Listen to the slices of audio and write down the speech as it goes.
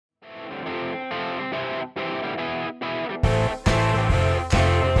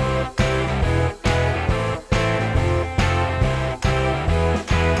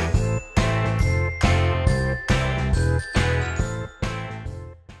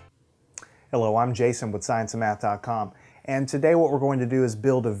Hello, I'm Jason with scienceandmath.com, and today what we're going to do is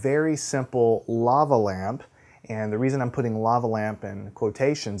build a very simple lava lamp. And the reason I'm putting lava lamp in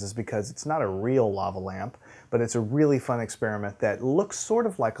quotations is because it's not a real lava lamp, but it's a really fun experiment that looks sort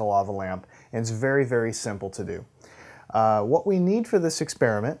of like a lava lamp, and it's very, very simple to do. What we need for this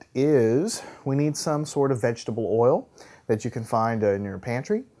experiment is we need some sort of vegetable oil that you can find in your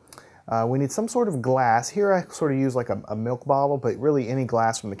pantry. We need some sort of glass. Here I sort of use like a milk bottle, but really any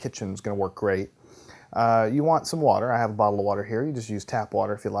glass from the kitchen is going to work great. You want some water. I have a bottle of water here. You just use tap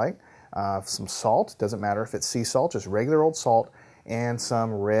water if you like. Some salt. Doesn't matter if it's sea salt, just regular old salt. And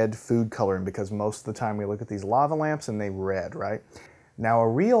some red food coloring, because most of the time we look at these lava lamps and they're red, right? Now a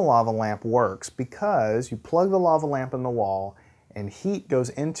real lava lamp works because you plug the lava lamp in the wall and heat goes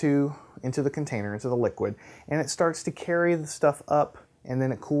into the container, into the liquid, and it starts to carry the stuff up, and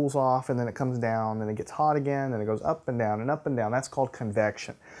then it cools off, and then it comes down, and it gets hot again, and it goes up and down and up and down. That's called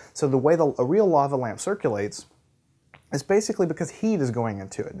convection. So the way a real lava lamp circulates is basically because heat is going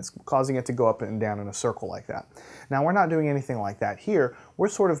into it. It's causing it to go up and down in a circle like that. Now we're not doing anything like that here. We're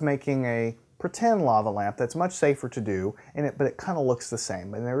sort of making a pretend lava lamp that's much safer to do, but it kind of looks the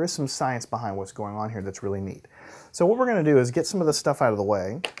same. And there is some science behind what's going on here that's really neat. So what we're going to do is get some of this stuff out of the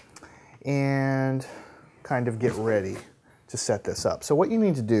way and kind of get ready to set this up. So what you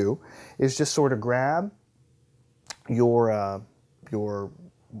need to do is just sort of grab your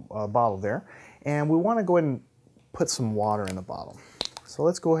bottle there, and we want to go ahead and put some water in the bottle. So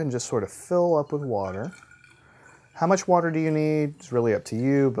let's go ahead and just sort of fill up with water. How much water do you need? It's really up to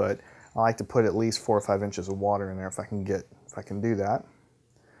you, but I like to put at least 4 or 5 inches of water in there if I can do that.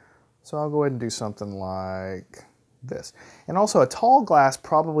 So I'll go ahead and do something like this. And also a tall glass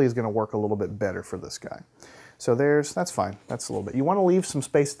probably is going to work a little bit better for this guy. So that's fine, that's a little bit. You want to leave some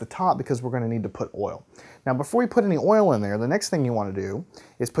space at the top because we're going to need to put oil. Now before we put any oil in there, the next thing you want to do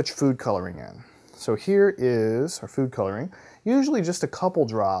is put your food coloring in. So here is our food coloring, usually just a couple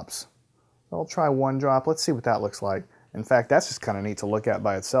drops. I'll try 1 drop, let's see what that looks like. In fact, that's just kind of neat to look at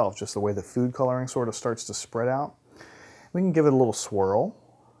by itself, just the way the food coloring sort of starts to spread out. We can give it a little swirl,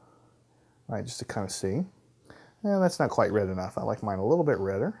 right, just to kind of see. And that's not quite red enough. I like mine a little bit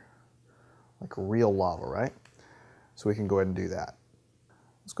redder, like real lava, right? So we can go ahead and do that.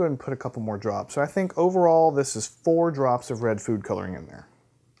 Let's go ahead and put a couple more drops. So I think overall this is 4 drops of red food coloring in there.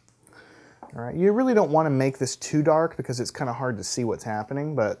 All right, you really don't want to make this too dark because it's kind of hard to see what's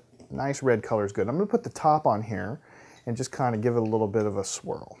happening, but nice red color is good. I'm going to put the top on here and just kind of give it a little bit of a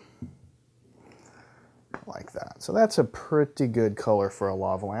swirl. Like that. So that's a pretty good color for a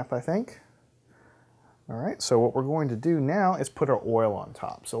lava lamp, I think. All right, so what we're going to do now is put our oil on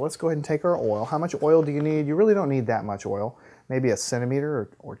top. So let's go ahead and take our oil. How much oil do you need? You really don't need that much oil. Maybe a centimeter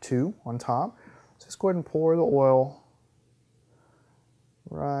or 2 on top. So just go ahead and pour the oil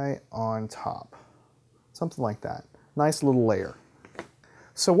right on top. Something like that. Nice little layer.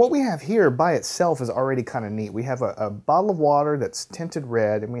 So what we have here by itself is already kind of neat. We have a bottle of water that's tinted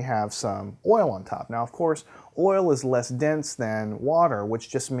red, and we have some oil on top. Now, of course, oil is less dense than water, which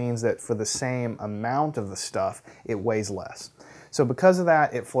just means that for the same amount of the stuff, it weighs less. So because of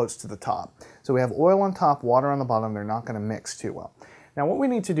that, it floats to the top. So we have oil on top, water on the bottom. They're not going to mix too well. Now, what we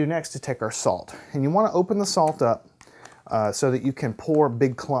need to do next is take our salt. And you want to open the salt up so that you can pour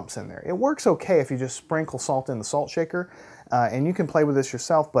big clumps in there. It works okay if you just sprinkle salt in the salt shaker. And you can play with this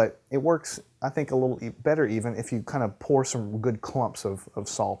yourself, but it works, I think, a little better even if you kind of pour some good clumps of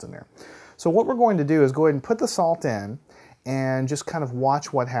salt in there. So what we're going to do is go ahead and put the salt in and just kind of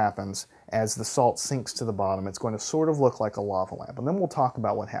watch what happens as the salt sinks to the bottom. It's going to sort of look like a lava lamp, and then we'll talk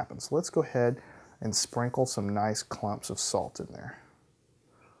about what happens. So let's go ahead and sprinkle some nice clumps of salt in there.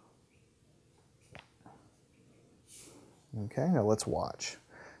 Okay, now let's watch.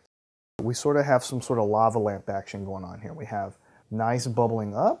 We sort of have some sort of lava lamp action going on here. We have nice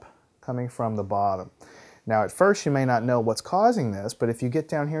bubbling up coming from the bottom. Now at first you may not know what's causing this, but if you get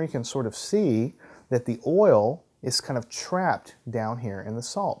down here you can sort of see that the oil is kind of trapped down here in the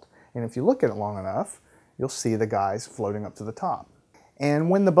salt. And if you look at it long enough, you'll see the guys floating up to the top. And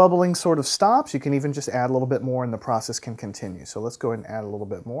when the bubbling sort of stops, you can even just add a little bit more and the process can continue. So let's go ahead and add a little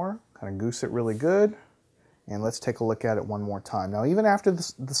bit more, kind of goose it really good. And let's take a look at it one more time. Now, even after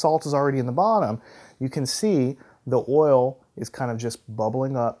the salt is already in the bottom, you can see the oil is kind of just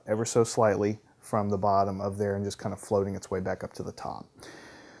bubbling up ever so slightly from the bottom of there and just kind of floating its way back up to the top.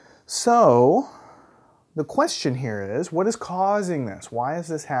 So the question here is, what is causing this? Why is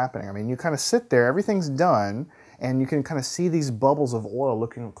this happening? I mean, you kind of sit there, everything's done, and you can kind of see these bubbles of oil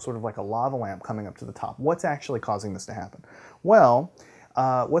looking sort of like a lava lamp coming up to the top. What's actually causing this to happen? Well,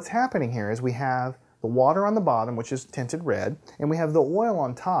 what's happening here is we have the water on the bottom, which is tinted red, and we have the oil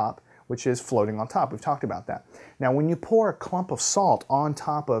on top, which is floating on top. We've talked about that. Now, when you pour a clump of salt on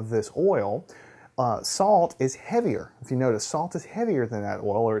top of this oil, salt is heavier. If you notice, salt is heavier than that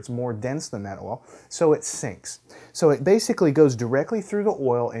oil, or it's more dense than that oil, so it sinks. So it basically goes directly through the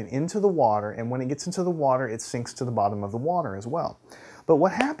oil and into the water, and when it gets into the water, it sinks to the bottom of the water as well. But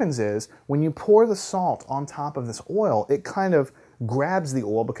what happens is, when you pour the salt on top of this oil, it kind of grabs the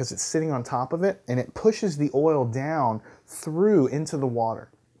oil because it's sitting on top of it, and it pushes the oil down through into the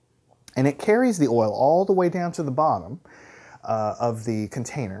water. And it carries the oil all the way down to the bottom of the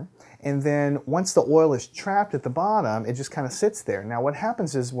container. And then once the oil is trapped at the bottom, it just kind of sits there. Now what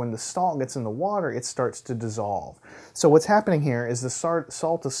happens is when the salt gets in the water, it starts to dissolve. So what's happening here is the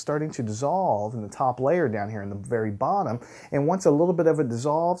salt is starting to dissolve in the top layer down here in the very bottom. And once a little bit of it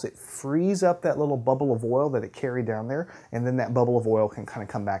dissolves, it frees up that little bubble of oil that it carried down there. And then that bubble of oil can kind of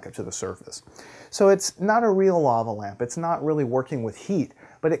come back up to the surface. So it's not a real lava lamp. It's not really working with heat,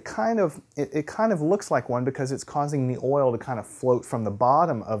 but it kind of looks like one because it's causing the oil to kind of float from the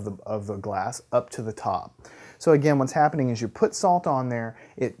bottom of the glass up to the top. So again, what's happening is you put salt on there,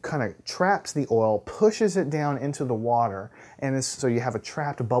 it kind of traps the oil, pushes it down into the water, and so you have a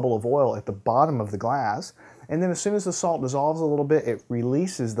trapped bubble of oil at the bottom of the glass. And then as soon as the salt dissolves a little bit, it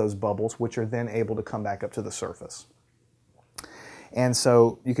releases those bubbles, which are then able to come back up to the surface. And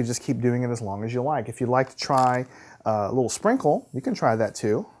so you can just keep doing it as long as you like. If you'd like to try a little sprinkle, you can try that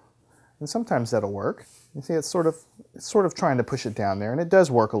too. And sometimes that'll work. You see, it's sort of trying to push it down there, and it does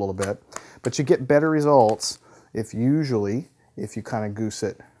work a little bit. But you get better results if you kind of goose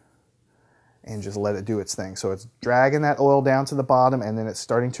it and just let it do its thing. So it's dragging that oil down to the bottom, and then it's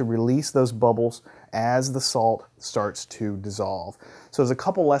starting to release those bubbles as the salt starts to dissolve. So there's a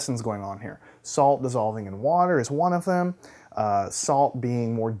couple lessons going on here. Salt dissolving in water is one of them. Salt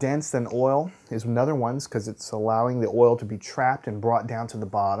being more dense than oil is another one, because it's allowing the oil to be trapped and brought down to the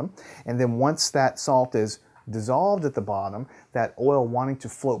bottom. And then once that salt is dissolved at the bottom, that oil wanting to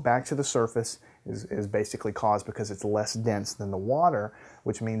float back to the surface is basically caused because it's less dense than the water,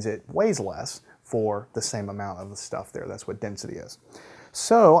 which means it weighs less for the same amount of the stuff there. That's what density is.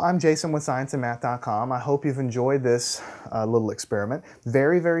 So I'm Jason with ScienceAndMath.com. I hope you've enjoyed this little experiment.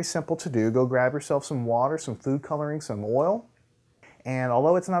 Very, very simple to do. Go grab yourself some water, some food coloring, some oil. And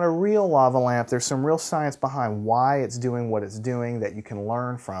although it's not a real lava lamp, there's some real science behind why it's doing what it's doing that you can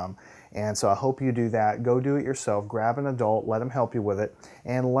learn from. And so I hope you do that. Go do it yourself. Grab an adult, let them help you with it,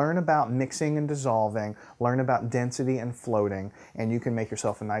 and learn about mixing and dissolving, learn about density and floating, and you can make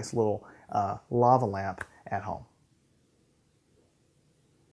yourself a nice little lava lamp at home.